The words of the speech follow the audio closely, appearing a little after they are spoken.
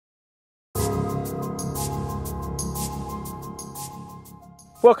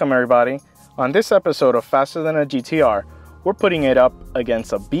Welcome everybody. On this episode of Faster Than a GTR, we're putting it up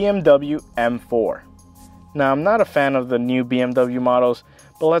against a BMW M4. Now, I'm not a fan of the new BMW models,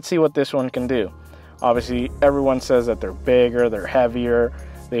 but let's see what this one can do. Obviously, everyone says that they're bigger, they're heavier,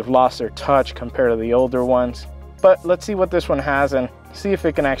 they've lost their touch compared to the older ones. But let's see what this one has and see if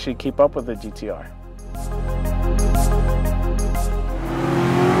it can actually keep up with the GTR.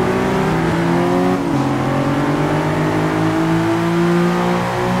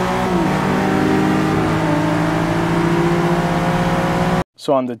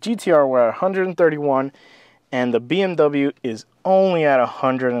 So on the GTR we're at 131 and the BMW is only at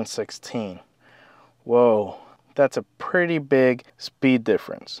 116. Whoa, that's a pretty big speed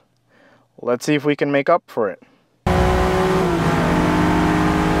difference. Let's see if we can make up for it.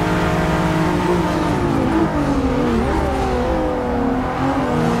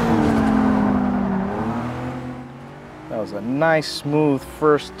 That was a nice smooth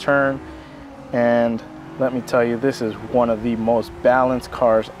first turn, and let me tell you, this is one of the most balanced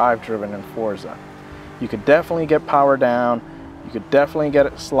cars I've driven in Forza. You could definitely get power down, you could definitely get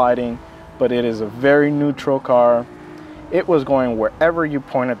it sliding, but it is a very neutral car. It was going wherever you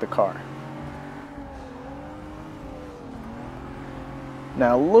pointed the car.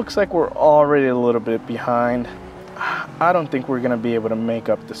 Now, it looks like we're already a little bit behind. I don't think we're going to be able to make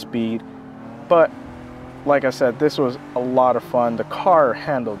up the speed, but like I said, this was a lot of fun. The car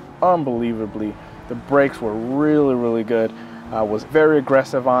handled unbelievably. The brakes were really good. I was very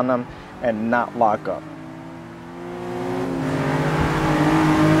aggressive on them and not lock up.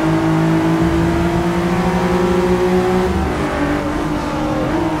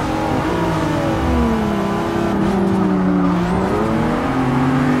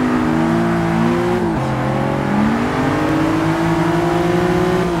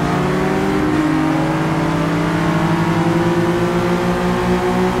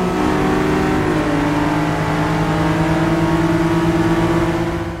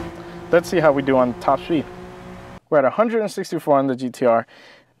 Let's see how we do on top speed. We're at 164 on the GTR.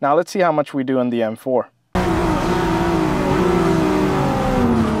 Now let's see how much we do on the M4.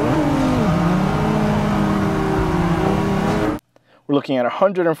 We're looking at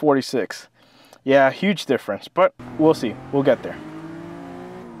 146. Yeah, huge difference, but we'll see. We'll get there.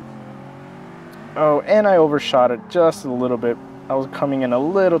 Oh, and I overshot it just a little bit. I was coming in a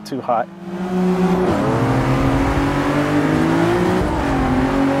little too hot.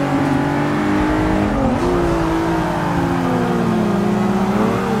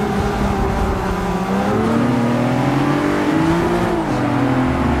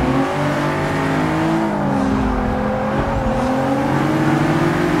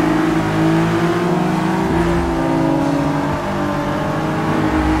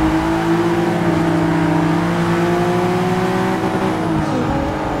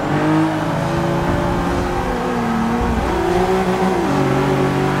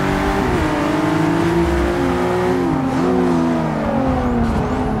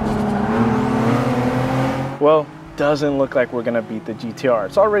 Well, doesn't look like we're gonna beat the GTR.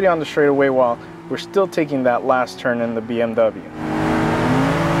 It's already on the straightaway while we're still taking that last turn in the BMW.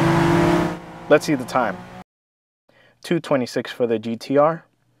 Let's see the time. 2:26 for the GTR.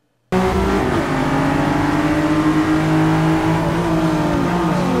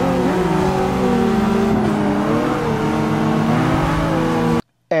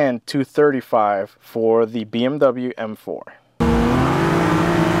 And 2:35 for the BMW M4.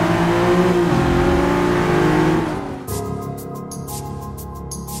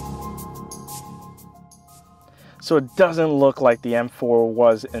 So it doesn't look like the M4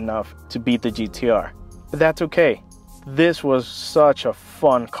 was enough to beat the GTR, but that's okay. This was such a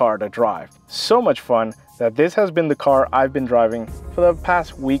fun car to drive. So much fun that this has been the car I've been driving for the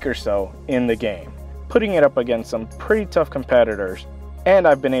past week or so in the game, putting it up against some pretty tough competitors, and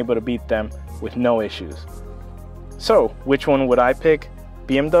I've been able to beat them with no issues. So which one would I pick?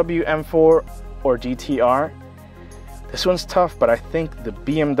 BMW M4 or GTR? This one's tough, but I think the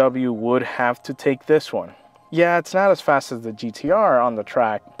BMW would have to take this one. Yeah, it's not as fast as the GTR on the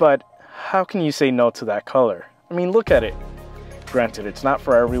track, but how can you say no to that color? I mean, look at it. Granted, it's not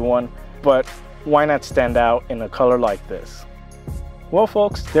for everyone, but why not stand out in a color like this? Well,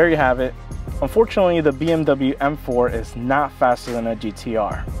 folks, there you have it. Unfortunately, the BMW M4 is not faster than a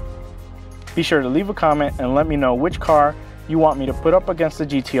GTR. Be sure to leave a comment and let me know which car you want me to put up against the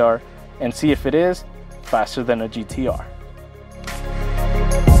GTR and see if it is faster than a GTR.